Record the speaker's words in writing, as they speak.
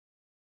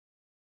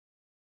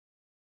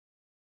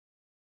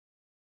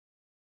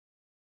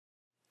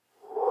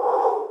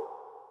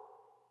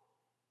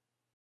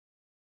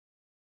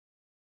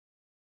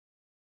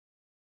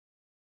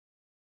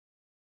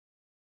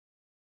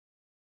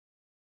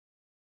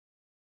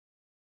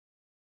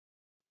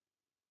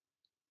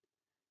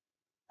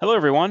Hello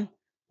everyone,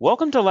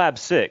 welcome to Lab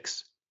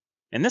 6.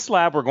 In this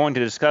lab we're going to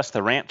discuss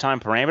the ramp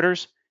time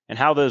parameters and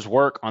how those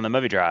work on the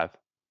MOVIDRIVE.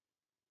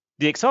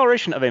 The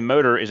acceleration of a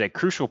motor is a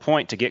crucial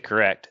point to get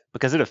correct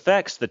because it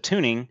affects the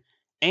tuning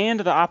and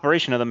the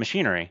operation of the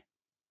machinery.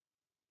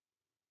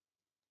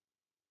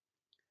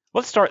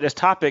 Let's start this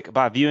topic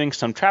by viewing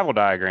some travel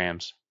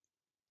diagrams.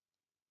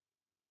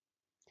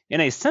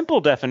 In a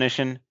simple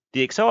definition,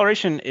 the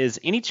acceleration is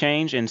any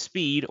change in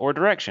speed or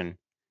direction.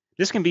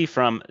 This can be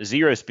from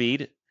zero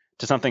speed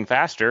to something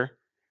faster,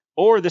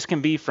 or this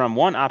can be from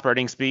one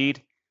operating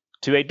speed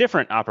to a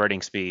different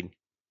operating speed.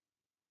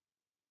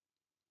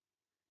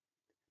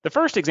 The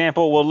first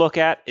example we'll look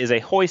at is a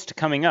hoist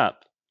coming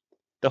up.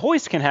 The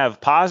hoist can have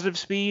positive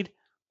speed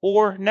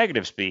or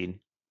negative speed.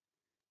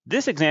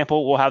 This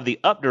example will have the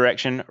up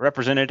direction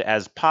represented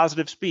as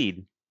positive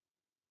speed.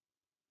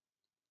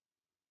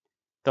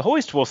 The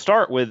hoist will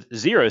start with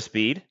zero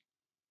speed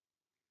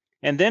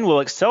and then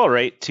will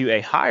accelerate to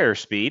a higher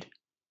speed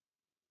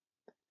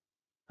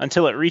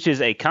until it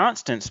reaches a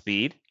constant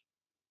speed.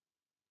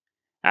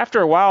 After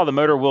a while, the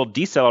motor will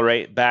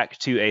decelerate back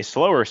to a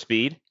slower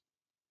speed,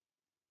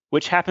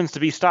 which happens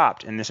to be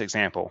stopped in this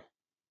example.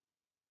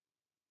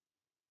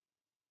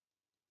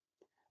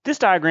 This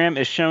diagram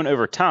is shown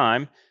over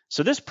time,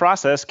 so this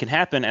process can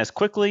happen as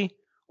quickly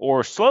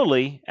or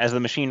slowly as the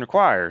machine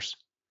requires.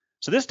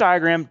 So this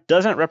diagram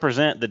doesn't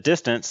represent the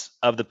distance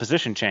of the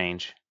position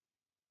change.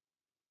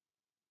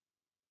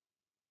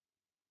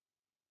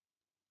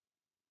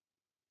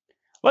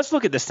 Let's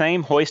look at the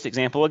same hoist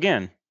example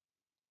again.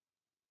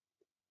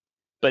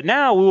 But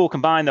now we will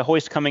combine the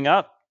hoist coming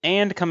up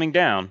and coming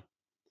down.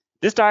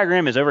 This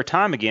diagram is over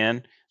time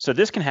again, so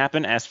this can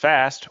happen as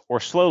fast or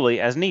slowly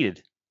as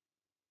needed.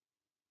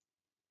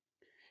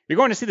 You're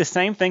going to see the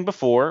same thing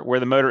before, where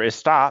the motor is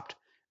stopped,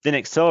 then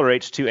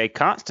accelerates to a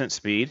constant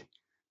speed,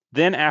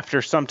 then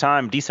after some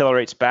time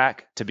decelerates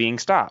back to being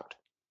stopped.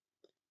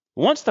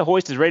 Once the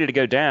hoist is ready to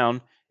go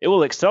down, it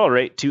will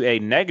accelerate to a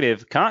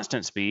negative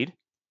constant speed,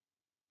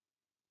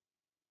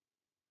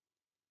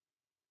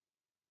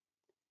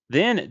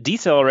 then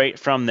decelerate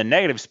from the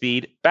negative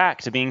speed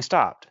back to being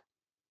stopped.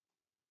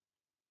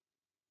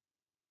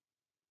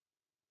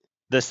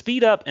 The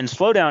speed up and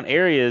slow down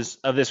areas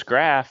of this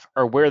graph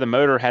are where the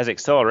motor has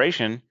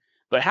acceleration,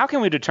 but how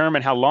can we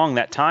determine how long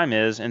that time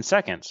is in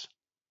seconds?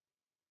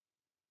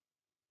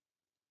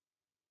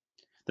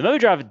 The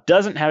MOVIDRIVE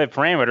doesn't have a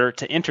parameter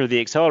to enter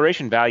the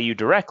acceleration value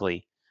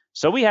directly,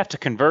 so we have to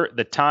convert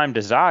the time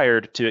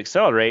desired to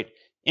accelerate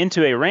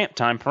into a ramp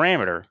time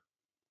parameter.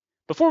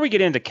 Before we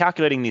get into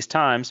calculating these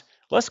times,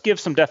 let's give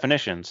some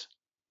definitions.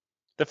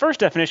 The first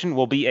definition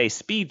will be a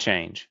speed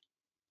change,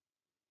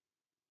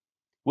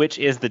 which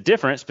is the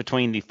difference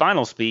between the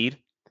final speed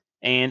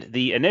and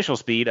the initial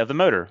speed of the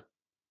motor.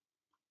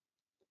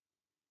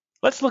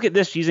 Let's look at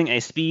this using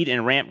a speed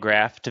and ramp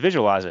graph to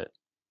visualize it.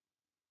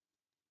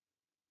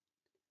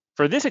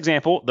 For this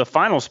example, the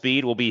final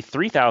speed will be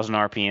 3,000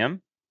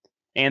 RPM,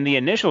 and the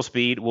initial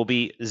speed will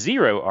be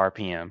 0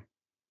 RPM.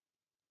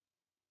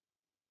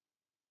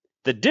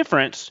 The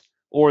difference,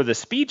 or the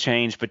speed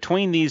change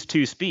between these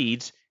two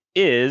speeds,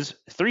 is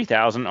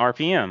 3,000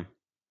 RPM.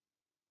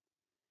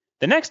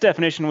 The next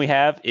definition we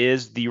have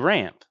is the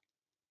ramp.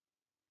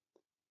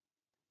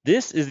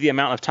 This is the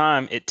amount of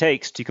time it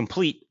takes to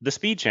complete the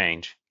speed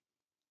change.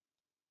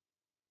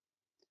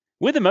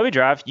 With the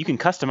MOVIDRIVE, you can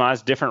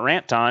customize different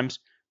ramp times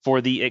for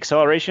the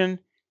acceleration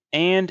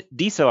and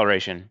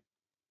deceleration.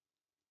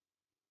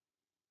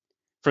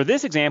 For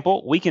this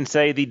example, we can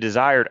say the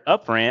desired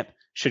up ramp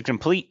should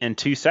complete in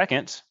 2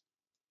 seconds,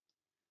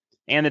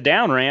 and the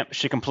down ramp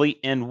should complete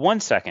in 1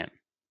 second.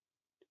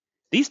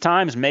 These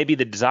times may be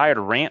the desired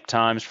ramp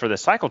times for the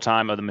cycle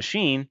time of the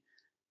machine,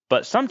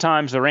 but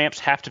sometimes the ramps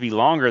have to be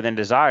longer than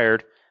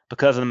desired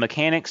because of the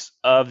mechanics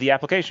of the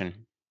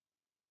application.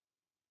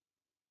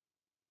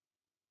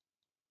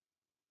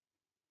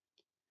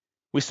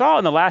 We saw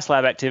in the last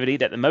lab activity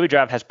that the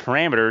MOVIDRIVE has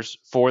parameters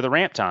for the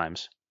ramp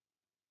times.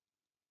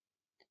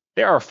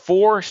 There are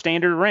 4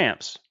 standard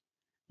ramps.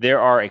 There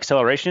are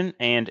acceleration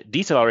and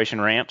deceleration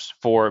ramps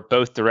for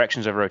both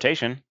directions of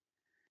rotation.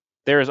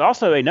 There is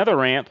also another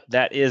ramp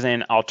that is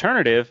an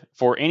alternative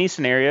for any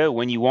scenario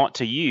when you want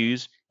to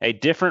use a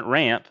different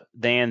ramp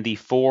than the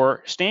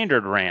 4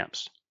 standard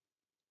ramps.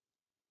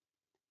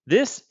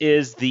 This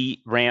is the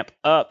ramp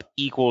up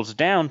equals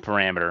down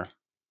parameter.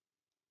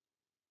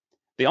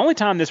 The only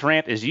time this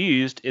ramp is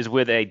used is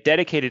with a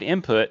dedicated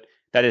input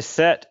that is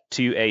set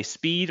to a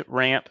speed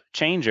ramp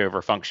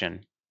changeover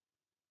function.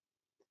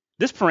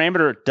 This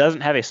parameter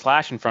doesn't have a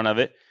slash in front of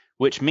it,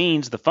 which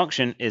means the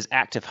function is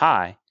active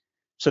high.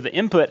 So the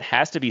input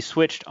has to be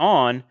switched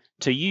on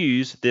to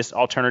use this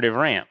alternative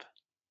ramp.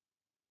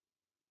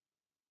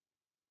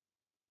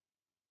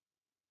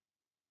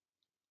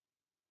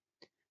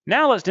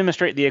 Now let's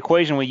demonstrate the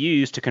equation we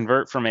use to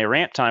convert from a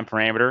ramp time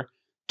parameter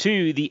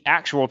to the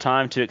actual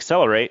time to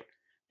accelerate,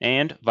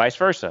 and vice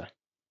versa.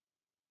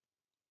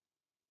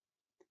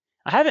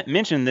 I haven't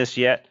mentioned this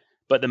yet,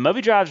 but the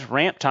MOVIDRIVE's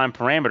ramp time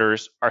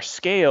parameters are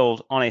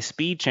scaled on a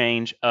speed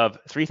change of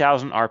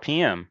 3,000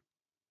 RPM.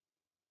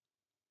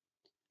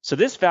 So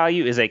this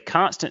value is a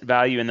constant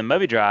value in the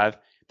MOVIDRIVE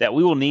that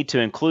we will need to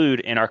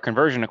include in our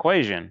conversion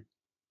equation.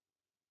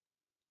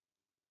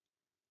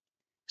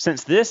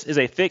 Since this is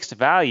a fixed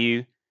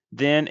value,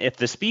 then if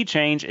the speed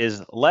change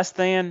is less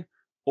than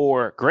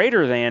or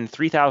greater than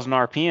 3,000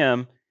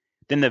 RPM,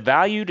 then the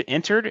value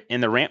entered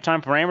in the ramp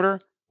time parameter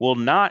will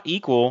not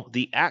equal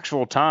the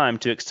actual time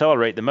to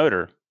accelerate the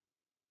motor.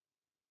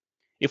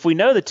 If we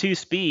know the two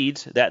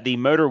speeds that the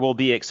motor will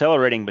be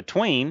accelerating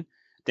between,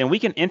 then we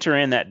can enter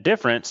in that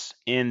difference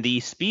in the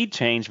speed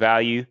change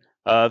value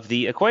of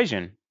the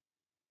equation.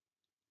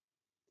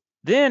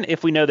 Then,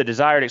 if we know the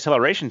desired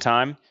acceleration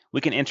time,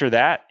 we can enter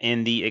that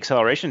in the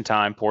acceleration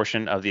time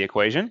portion of the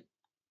equation.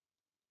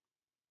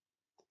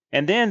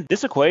 And then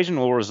this equation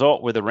will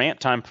result with a ramp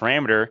time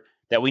parameter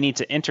that we need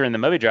to enter in the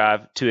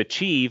MOVIDRIVE to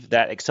achieve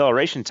that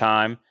acceleration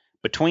time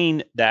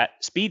between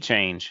that speed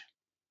change.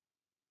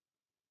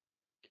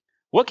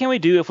 What can we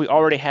do if we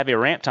already have a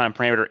ramp time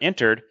parameter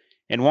entered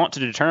and want to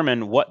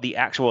determine what the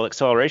actual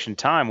acceleration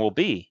time will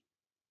be?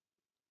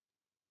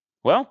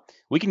 Well,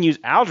 we can use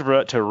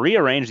algebra to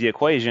rearrange the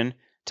equation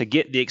to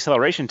get the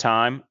acceleration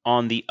time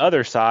on the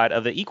other side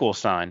of the equal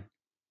sign.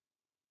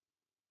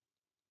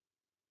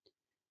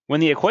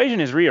 When the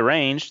equation is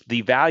rearranged,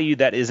 the value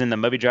that is in the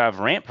MOVIDRIVE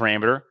ramp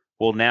parameter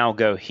will now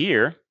go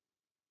here.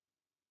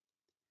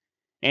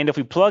 And if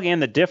we plug in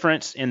the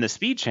difference in the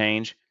speed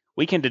change,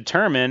 we can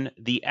determine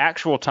the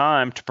actual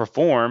time to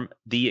perform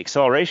the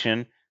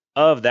acceleration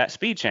of that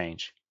speed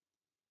change.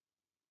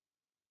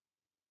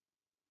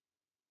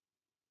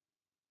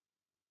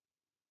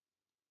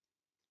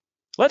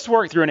 Let's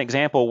work through an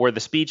example where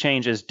the speed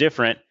change is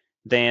different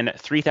than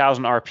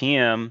 3,000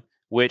 RPM,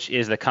 which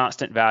is the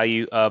constant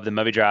value of the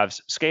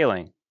MOVIDRIVE's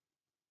scaling.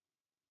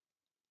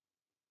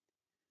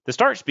 The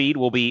start speed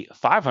will be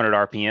 500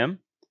 RPM,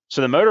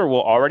 so the motor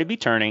will already be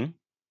turning,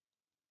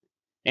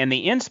 and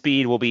the end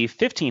speed will be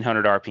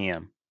 1,500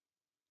 RPM.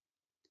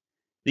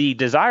 The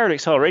desired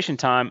acceleration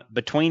time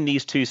between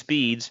these two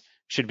speeds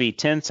should be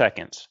 10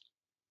 seconds.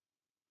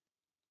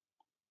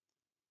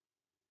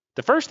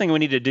 The first thing we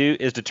need to do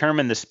is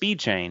determine the speed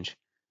change,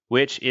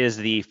 which is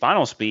the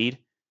final speed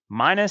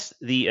minus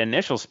the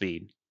initial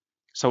speed.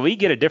 So we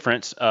get a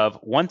difference of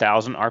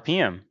 1,000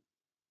 RPM.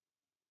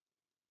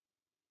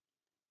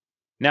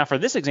 Now for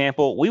this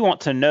example, we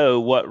want to know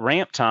what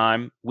ramp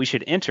time we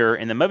should enter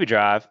in the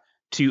MOVIDRIVE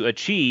to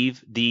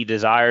achieve the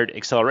desired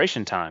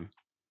acceleration time.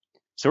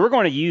 So we're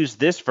going to use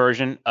this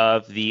version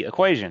of the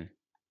equation.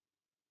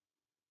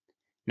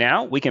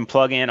 Now we can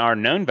plug in our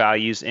known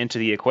values into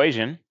the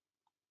equation.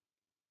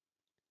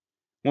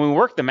 When we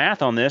work the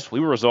math on this, we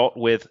will result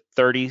with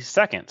 30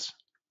 seconds.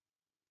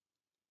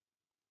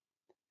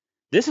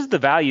 This is the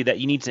value that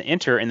you need to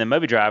enter in the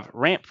MOVIDRIVE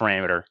ramp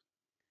parameter.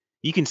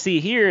 You can see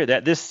here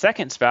that this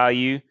seconds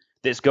value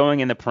that's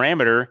going in the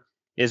parameter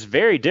is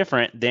very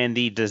different than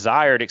the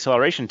desired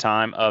acceleration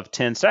time of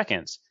 10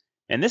 seconds.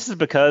 And this is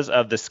because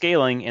of the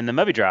scaling in the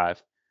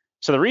MOVIDRIVE.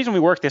 So the reason we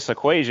work this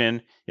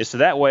equation is so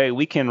that way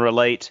we can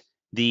relate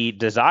the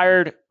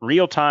desired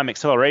real-time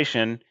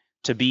acceleration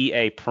to be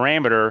a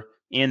parameter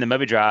in the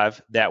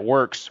MOVIDRIVE that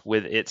works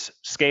with its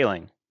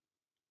scaling.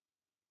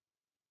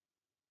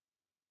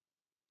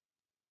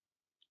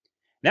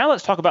 Now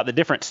let's talk about the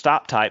different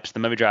stop types the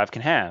MOVIDRIVE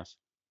can have.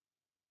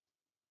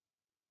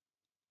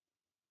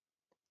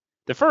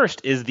 The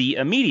first is the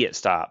immediate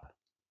stop.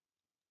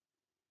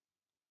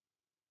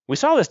 We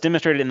saw this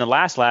demonstrated in the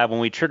last lab when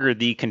we triggered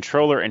the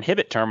controller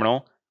inhibit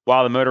terminal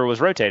while the motor was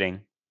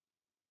rotating.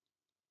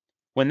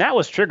 When that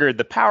was triggered,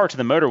 the power to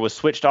the motor was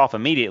switched off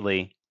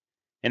immediately,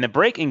 and the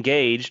brake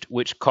engaged,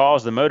 which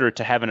caused the motor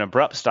to have an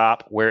abrupt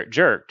stop where it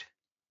jerked.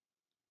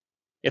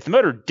 If the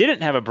motor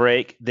didn't have a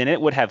brake, then it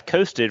would have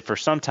coasted for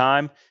some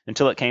time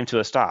until it came to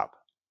a stop.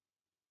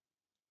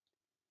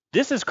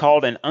 This is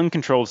called an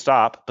uncontrolled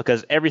stop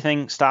because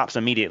everything stops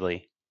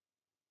immediately.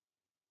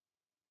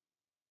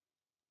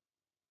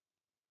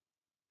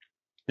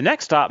 The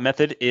next stop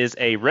method is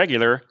a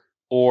regular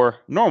or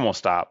normal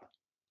stop.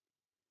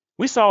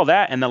 We saw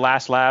that in the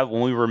last lab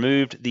when we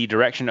removed the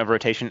direction of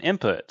rotation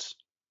inputs.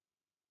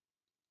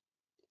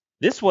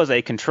 This was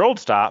a controlled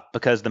stop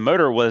because the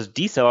motor was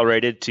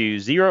decelerated to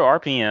 0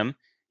 RPM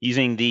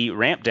using the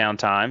ramp down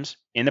times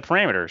in the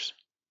parameters.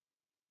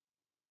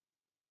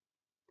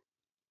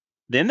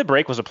 Then the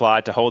brake was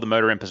applied to hold the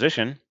motor in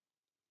position.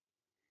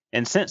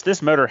 And since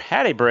this motor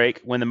had a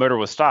brake when the motor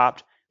was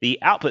stopped, the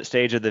output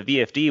stage of the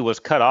VFD was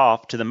cut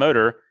off to the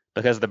motor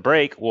because the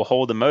brake will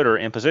hold the motor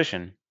in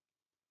position.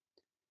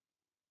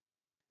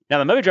 Now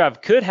the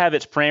MOVIDRIVE could have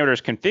its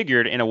parameters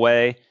configured in a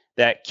way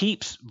that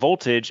keeps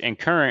voltage and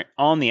current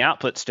on the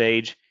output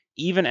stage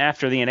even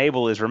after the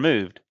enable is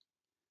removed.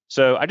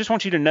 So I just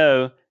want you to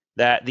know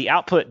that the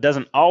output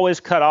doesn't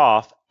always cut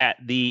off at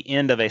the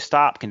end of a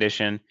stop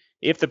condition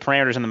if the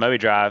parameters in the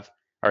MOVIDRIVE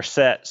are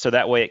set so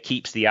that way it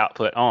keeps the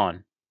output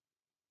on.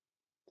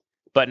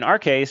 But in our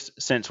case,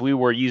 since we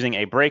were using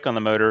a brake on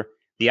the motor,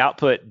 the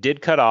output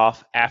did cut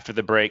off after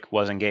the brake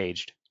was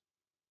engaged.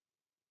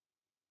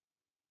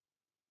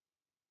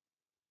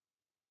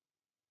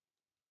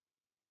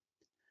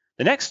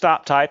 The next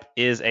stop type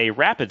is a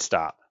rapid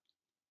stop.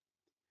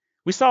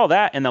 We saw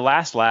that in the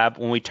last lab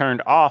when we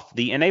turned off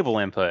the enable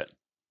input.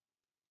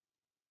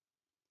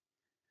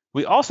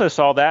 We also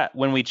saw that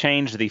when we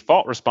changed the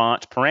fault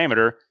response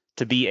parameter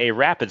to be a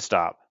rapid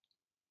stop.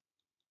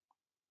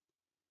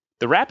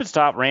 The rapid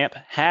stop ramp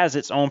has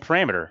its own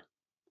parameter.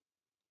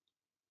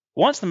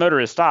 Once the motor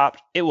is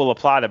stopped, it will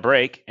apply the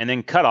brake and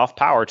then cut off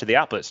power to the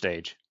output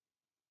stage.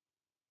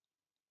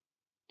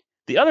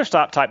 The other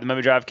stop type the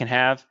MOVIDRIVE can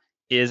have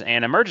is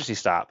an emergency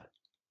stop.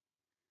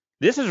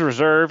 This is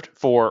reserved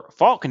for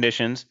fault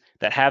conditions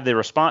that have the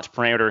response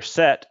parameter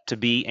set to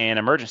be an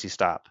emergency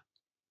stop,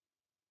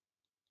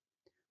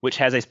 which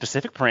has a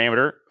specific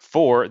parameter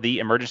for the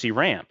emergency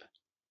ramp.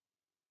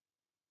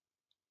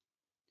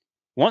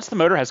 Once the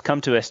motor has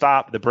come to a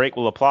stop, the brake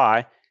will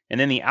apply, and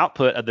then the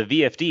output of the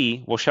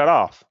VFD will shut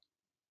off.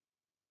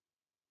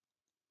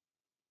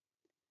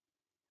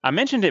 I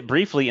mentioned it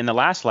briefly in the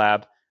last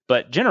lab,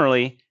 but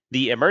generally,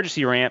 the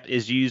emergency ramp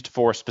is used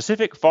for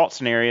specific fault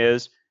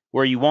scenarios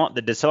where you want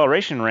the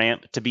deceleration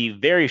ramp to be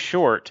very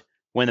short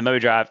when the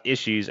MOVIDRIVE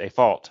issues a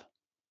fault.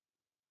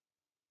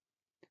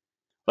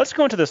 Let's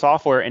go into the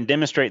software and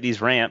demonstrate these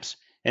ramps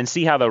and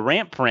see how the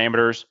ramp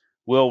parameters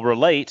will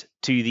relate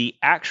to the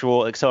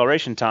actual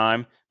acceleration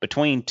time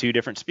between two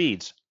different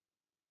speeds.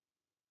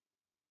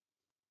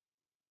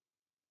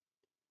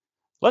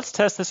 Let's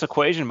test this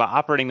equation by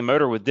operating the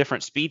motor with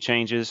different speed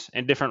changes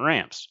and different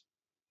ramps.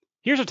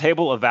 Here's a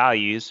table of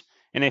values,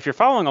 and if you're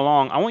following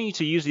along, I want you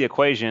to use the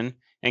equation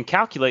and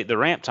calculate the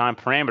ramp time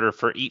parameter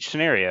for each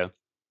scenario.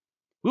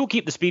 We will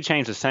keep the speed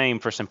change the same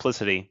for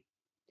simplicity.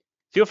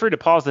 Feel free to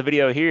pause the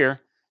video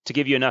here to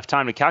give you enough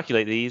time to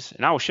calculate these,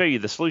 and I will show you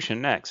the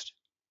solution next.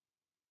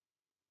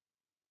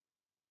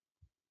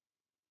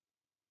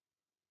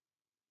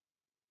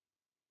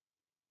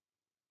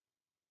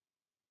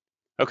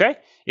 Okay,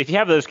 if you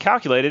have those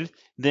calculated,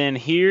 then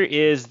here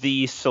is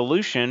the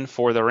solution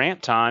for the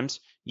ramp times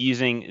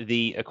using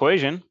the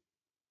equation.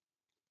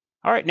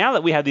 All right, now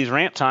that we have these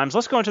ramp times,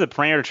 let's go into the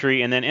parameter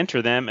tree and then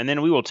enter them, and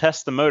then we will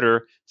test the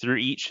motor through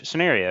each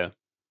scenario.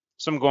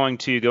 So I'm going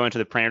to go into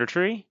the parameter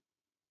tree.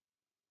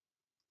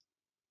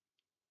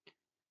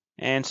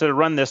 And so to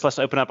run this, let's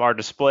open up our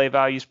display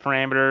values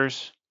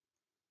parameters.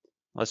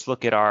 Let's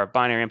look at our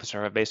binary inputs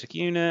of our basic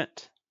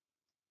unit,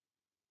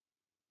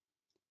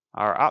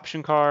 our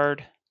option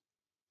card,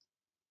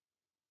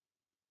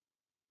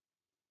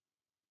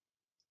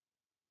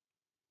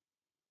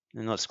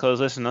 and let's close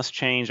this and let's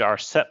change our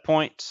set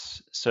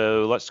points.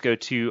 So let's go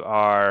to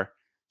our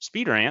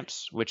speed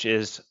ramps, which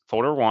is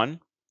folder 1,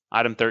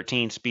 item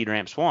 13, speed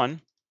ramps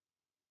 1.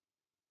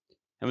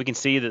 And we can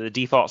see that the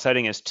default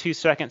setting is 2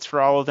 seconds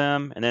for all of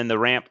them, and then the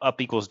ramp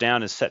up equals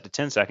down is set to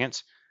 10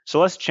 seconds. So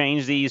let's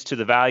change these to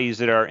the values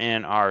that are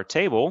in our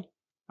table.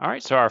 All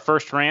right, so our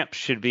first ramp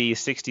should be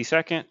 60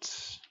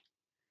 seconds,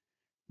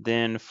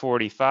 then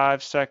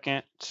 45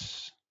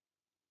 seconds,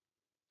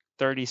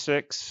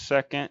 36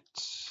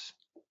 seconds,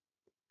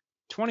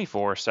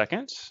 24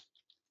 seconds.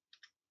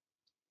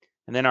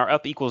 And then our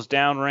up equals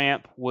down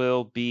ramp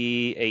will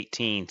be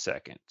 18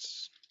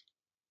 seconds.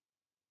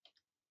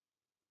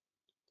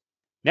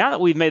 Now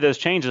that we've made those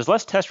changes,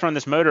 let's test run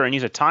this motor and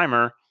use a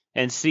timer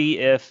and see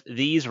if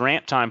these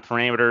ramp time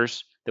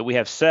parameters that we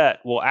have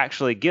set will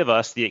actually give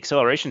us the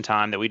acceleration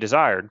time that we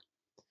desired.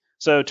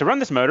 So to run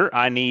this motor,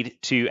 I need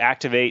to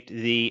activate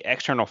the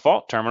external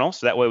fault terminal,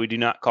 so that way we do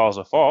not cause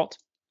a fault.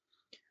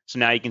 So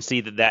now you can see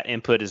that that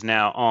input is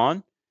now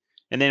on.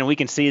 And then we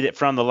can see that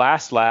from the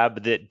last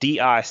lab that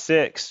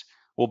DI6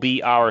 will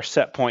be our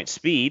set point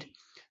speed.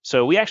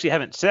 So we actually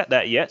haven't set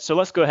that yet. So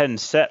let's go ahead and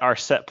set our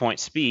set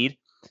point speed.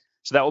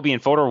 So that will be in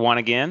folder 1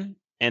 again,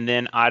 and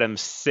then item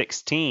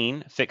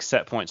 16, fixed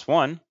set points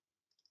 1.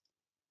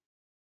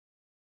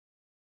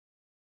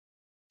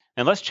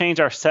 And let's change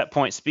our set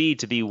point speed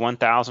to be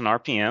 1000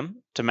 RPM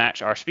to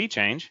match our speed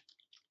change.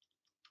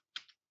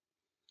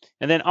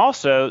 And then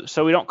also,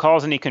 so we don't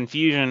cause any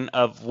confusion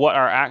of what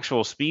our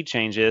actual speed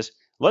change is,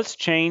 let's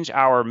change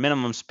our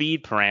minimum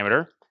speed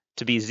parameter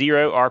to be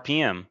 0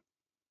 RPM.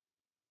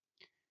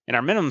 And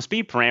our minimum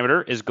speed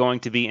parameter is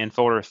going to be in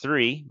folder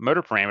 3,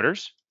 motor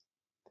parameters.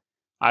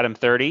 Item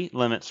 30,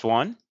 limits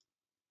 1.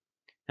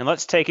 And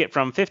let's take it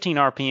from 15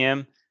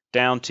 RPM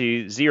down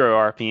to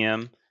 0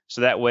 RPM,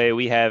 so that way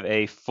we have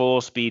a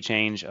full speed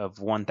change of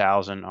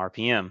 1000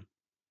 RPM.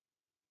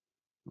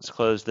 Let's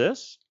close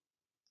this.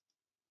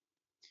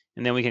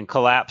 And then we can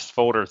collapse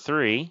folder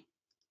 3.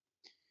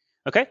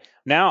 Okay,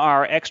 now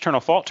our external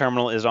fault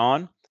terminal is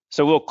on,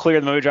 so we'll clear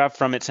the MOVIDRIVE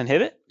from its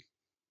inhibit.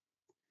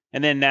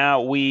 And then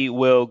now we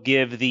will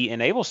give the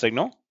enable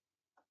signal.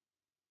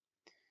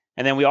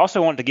 And then we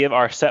also want to give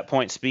our set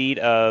point speed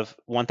of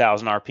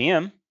 1000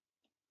 RPM.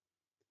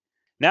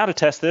 Now to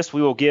test this,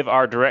 we will give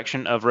our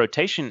direction of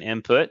rotation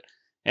input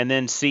and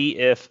then see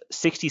if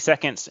 60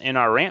 seconds in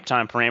our ramp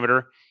time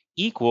parameter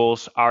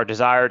equals our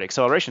desired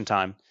acceleration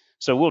time.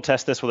 So we'll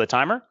test this with a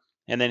timer.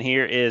 And then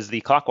here is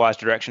the clockwise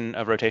direction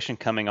of rotation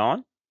coming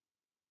on.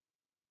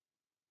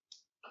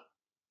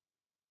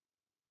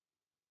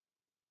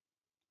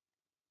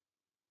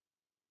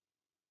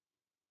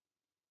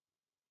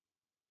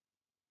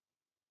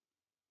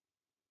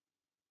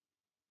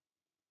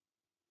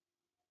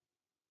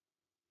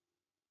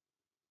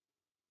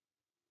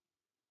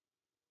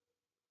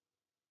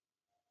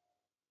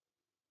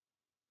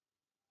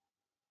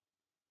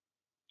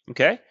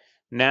 Okay,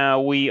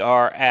 now we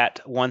are at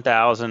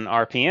 1000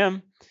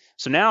 RPM.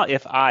 So now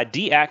if I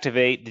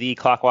deactivate the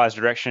clockwise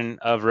direction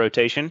of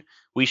rotation,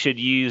 we should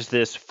use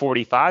this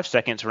 45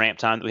 seconds ramp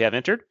time that we have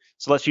entered.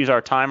 So let's use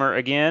our timer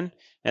again,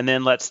 and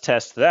then let's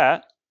test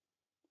that.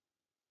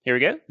 Here we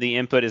go. The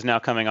input is now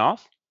coming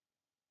off.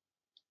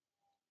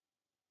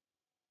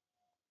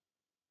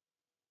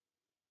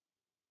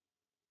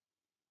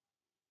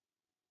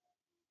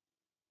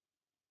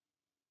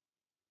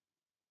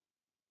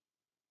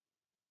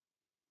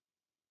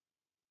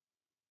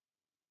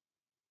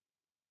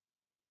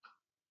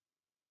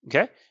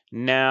 Okay,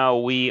 now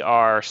we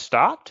are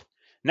stopped.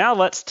 Now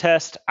let's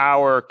test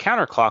our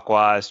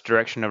counterclockwise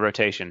direction of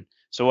rotation.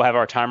 So we'll have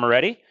our timer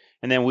ready,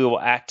 and then we will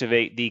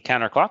activate the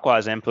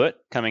counterclockwise input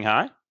coming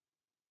high.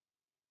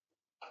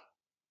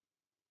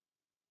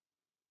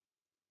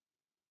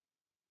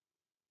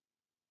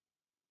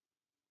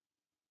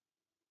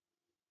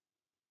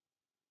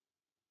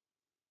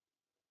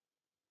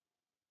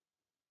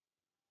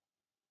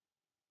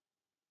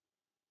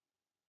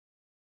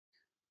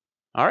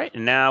 All right,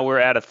 and now we're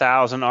at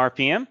 1000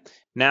 RPM.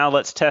 Now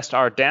let's test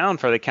our down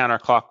for the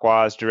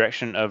counterclockwise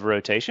direction of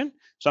rotation.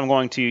 So I'm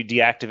going to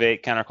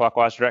deactivate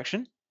counterclockwise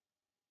direction.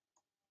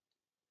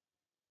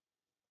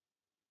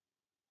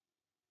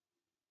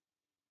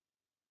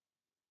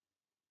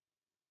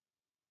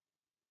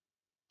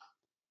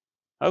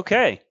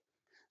 Okay,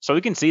 so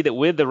we can see that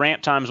with the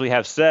ramp times we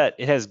have set,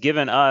 it has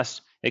given us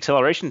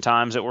acceleration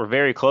times that were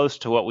very close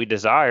to what we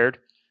desired.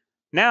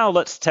 Now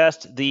let's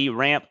test the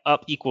ramp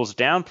up equals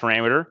down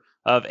parameter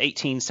of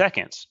 18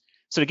 seconds.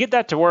 So to get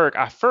that to work,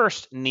 I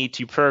first need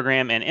to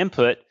program an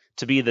input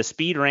to be the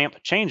speed ramp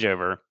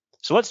changeover.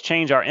 So let's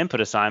change our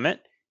input assignment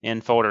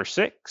in folder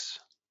 6.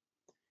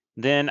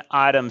 Then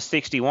item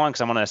 61,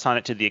 because I'm going to assign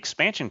it to the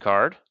expansion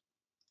card.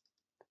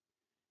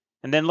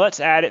 And then let's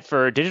add it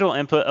for digital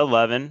input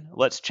 11.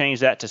 Let's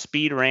change that to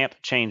speed ramp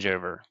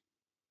changeover.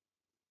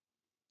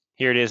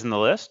 Here it is in the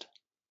list.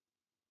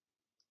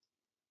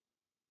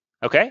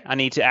 Okay, I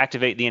need to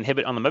activate the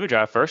inhibit on the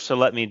MOVIDRIVE first, so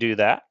let me do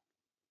that.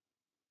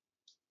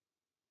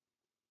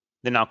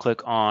 Then I'll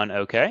click on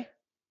OK.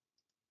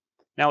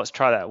 Now let's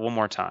try that one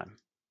more time.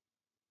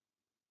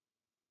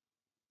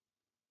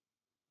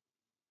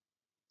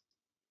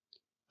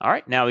 All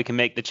right, now we can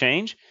make the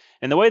change.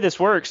 And the way this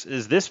works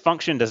is this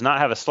function does not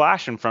have a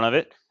slash in front of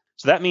it.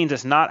 So that means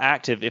it's not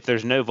active if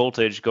there's no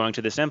voltage going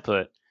to this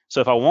input.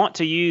 So if I want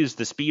to use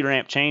the speed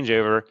ramp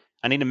changeover,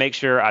 I need to make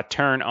sure I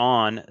turn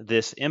on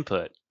this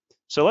input.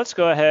 So let's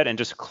go ahead and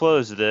just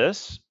close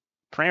this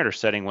parameter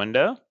setting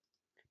window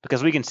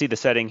because we can see the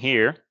setting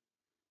here.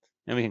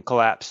 And we can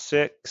collapse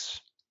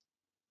 6.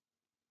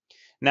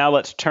 Now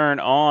let's turn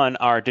on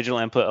our digital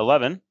input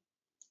 11.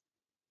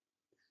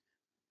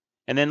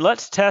 And then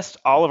let's test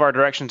all of our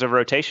directions of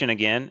rotation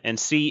again and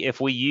see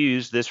if we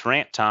use this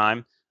ramp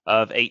time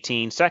of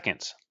 18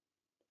 seconds.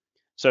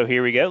 So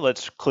here we go.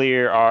 Let's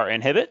clear our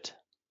inhibit.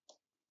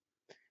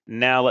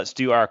 Now let's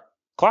do our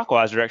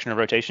clockwise direction of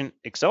rotation,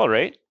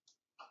 accelerate.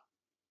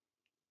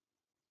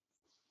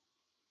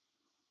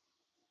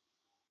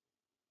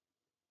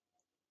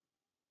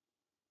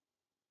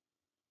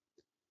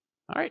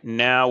 All right,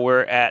 now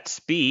we're at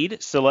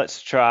speed. So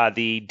let's try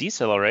the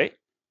decelerate.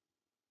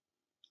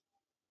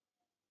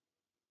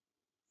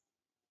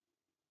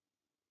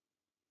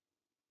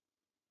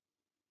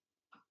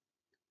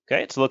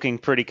 Okay, it's looking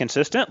pretty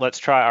consistent. Let's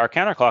try our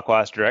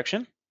counterclockwise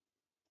direction.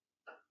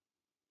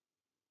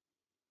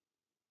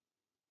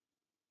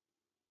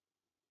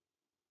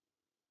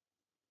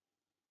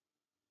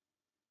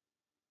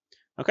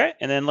 Okay,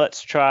 and then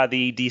let's try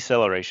the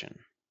deceleration.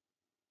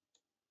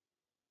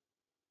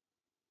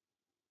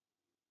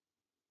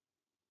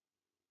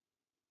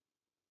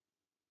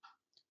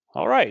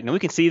 All right, and we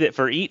can see that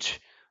for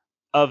each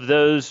of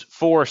those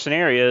 4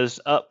 scenarios,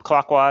 up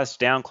clockwise,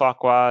 down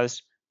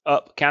clockwise,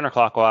 up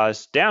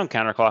counterclockwise, down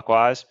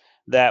counterclockwise,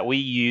 that we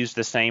use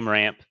the same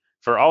ramp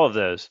for all of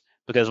those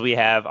because we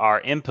have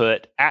our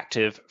input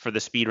active for the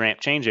speed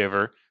ramp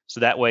changeover. So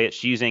that way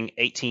it's using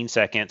 18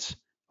 seconds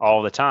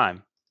all the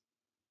time.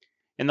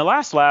 In the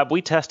last lab,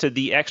 we tested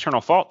the external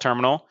fault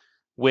terminal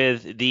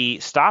with the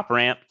stop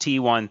ramp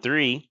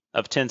T13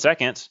 of 10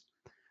 seconds.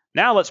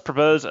 Now let's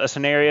propose a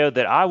scenario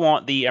that I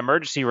want the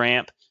emergency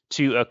ramp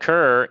to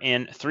occur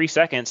in 3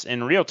 seconds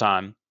in real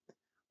time.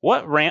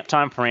 What ramp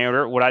time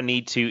parameter would I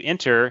need to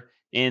enter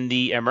in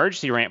the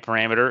emergency ramp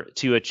parameter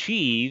to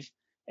achieve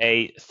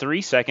a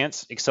 3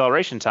 seconds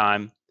acceleration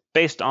time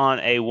based on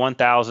a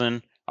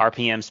 1000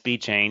 RPM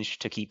speed change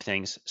to keep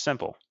things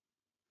simple?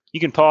 You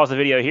can pause the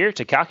video here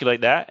to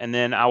calculate that, and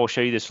then I will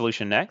show you the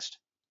solution next.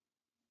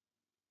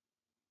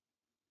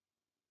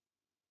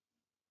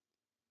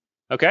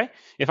 Okay,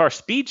 if our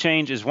speed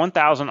change is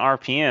 1000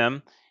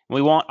 RPM,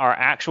 we want our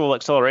actual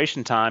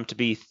acceleration time to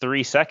be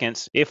 3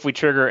 seconds if we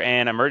trigger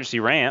an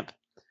emergency ramp.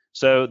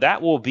 So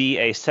that will be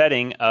a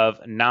setting of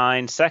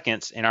 9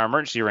 seconds in our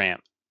emergency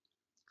ramp.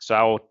 So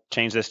I will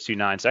change this to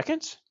 9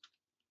 seconds.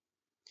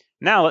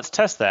 Now let's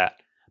test that.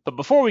 But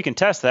before we can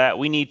test that,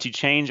 we need to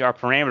change our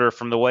parameter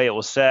from the way it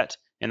was set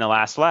in the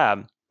last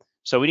lab.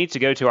 So we need to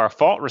go to our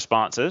fault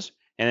responses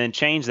and then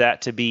change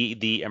that to be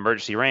the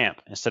emergency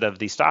ramp instead of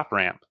the stop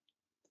ramp.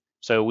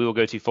 So we will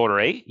go to folder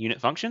 8,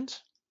 unit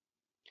functions,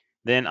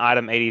 then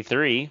item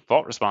 83,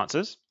 fault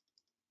responses.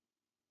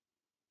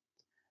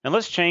 And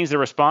let's change the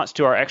response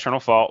to our external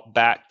fault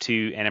back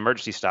to an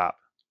emergency stop.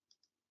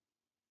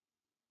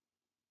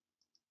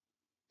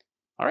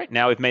 All right,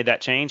 now we've made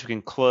that change. We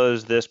can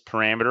close this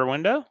parameter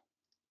window.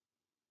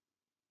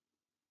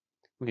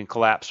 We can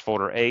collapse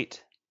folder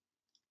 8.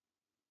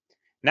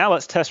 Now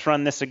let's test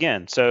run this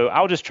again. So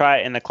I'll just try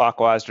it in the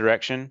clockwise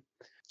direction,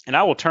 and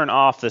I will turn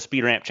off the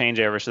speed ramp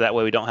changeover so that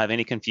way we don't have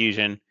any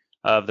confusion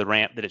of the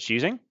ramp that it's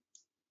using.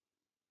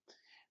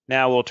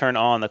 Now we'll turn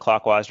on the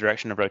clockwise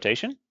direction of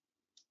rotation.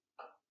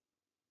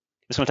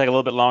 This will take a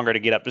little bit longer to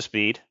get up to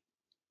speed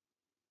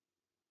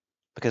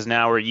because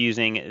now we're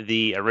using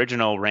the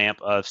original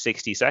ramp of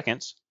 60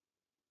 seconds.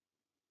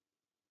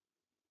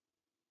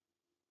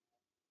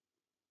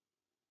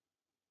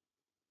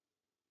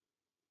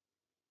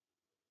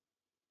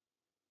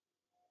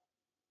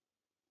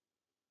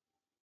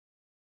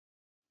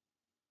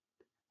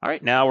 All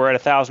right, now we're at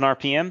 1000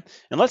 RPM,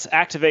 and let's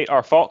activate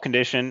our fault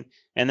condition,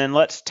 and then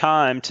let's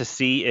time to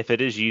see if it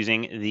is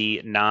using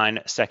the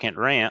 9-second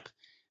ramp.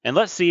 And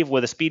let's see if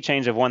with a speed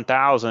change of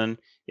 1000,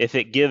 if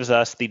it gives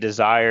us the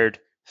desired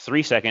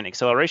 3-second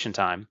acceleration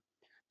time.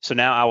 So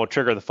now I will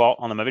trigger the fault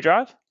on the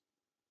MOVIDRIVE.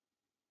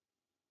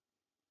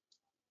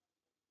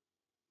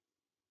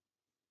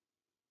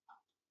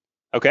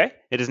 Okay,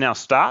 it is now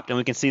stopped, and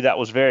we can see that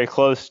was very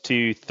close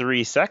to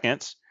 3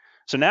 seconds.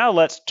 So now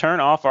let's turn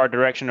off our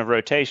direction of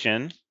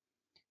rotation,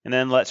 and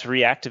then let's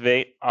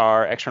reactivate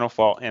our external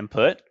fault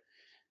input.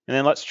 And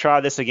then let's try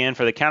this again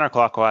for the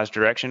counterclockwise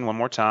direction one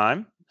more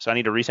time. So I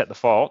need to reset the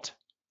fault.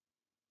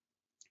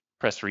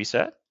 Press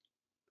reset.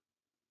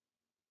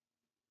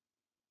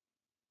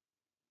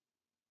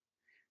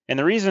 And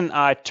the reason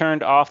I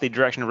turned off the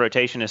direction of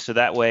rotation is so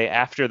that way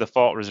after the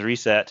fault was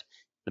reset,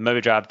 the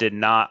MOVIDRIVE did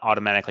not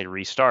automatically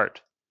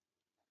restart.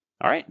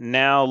 All right,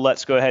 now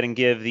let's go ahead and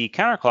give the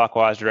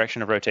counterclockwise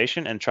direction of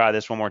rotation and try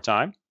this one more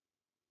time.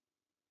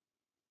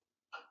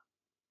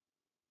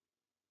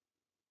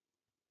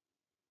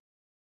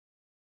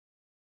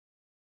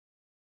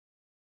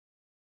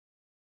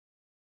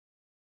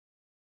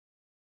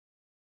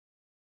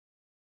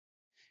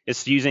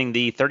 It's using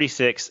the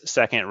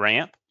 36-second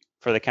ramp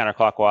for the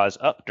counterclockwise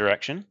up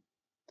direction.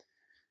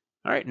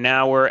 All right,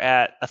 now we're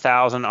at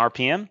 1000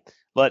 RPM.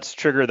 Let's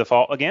trigger the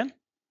fault again.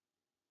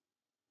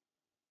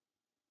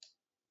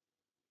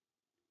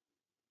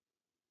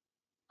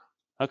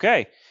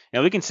 Okay,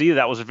 now we can see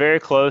that was very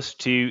close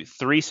to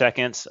 3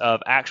 seconds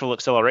of actual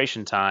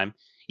acceleration time,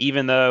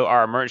 even though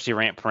our emergency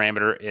ramp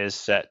parameter is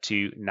set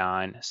to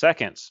 9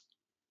 seconds.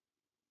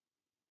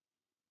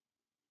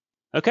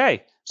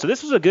 Okay, so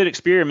this was a good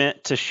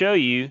experiment to show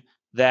you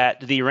that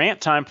the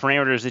ramp time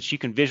parameters that you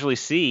can visually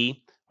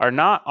see are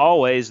not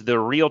always the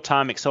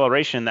real-time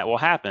acceleration that will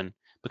happen,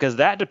 because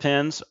that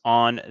depends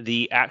on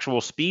the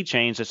actual speed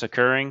change that's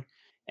occurring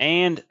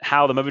and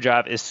how the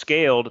MOVIDRIVE is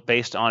scaled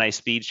based on a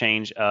speed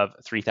change of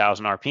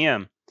 3000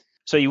 RPM.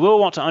 So you will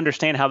want to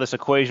understand how this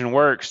equation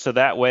works so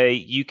that way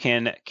you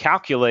can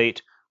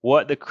calculate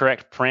what the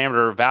correct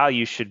parameter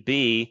value should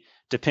be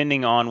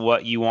depending on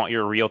what you want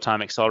your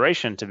real-time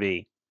acceleration to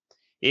be.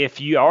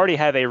 If you already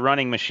have a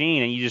running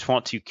machine and you just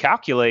want to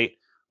calculate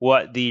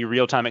what the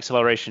real-time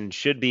acceleration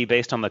should be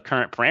based on the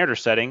current parameter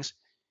settings,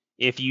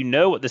 if you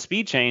know what the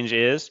speed change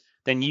is,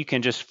 then you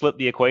can just flip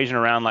the equation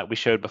around like we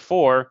showed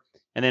before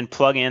and then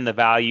plug in the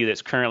value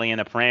that's currently in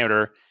the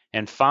parameter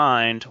and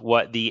find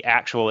what the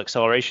actual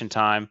acceleration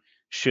time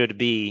should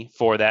be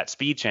for that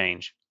speed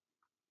change.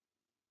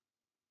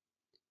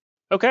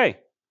 Okay,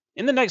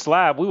 in the next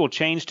lab, we will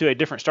change to a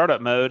different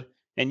startup mode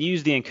and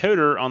use the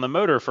encoder on the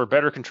motor for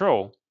better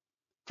control.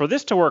 For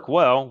this to work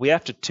well, we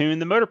have to tune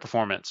the motor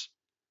performance.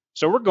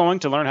 So we're going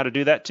to learn how to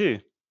do that too.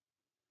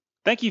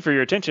 Thank you for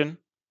your attention.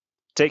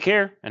 Take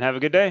care and have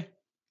a good day.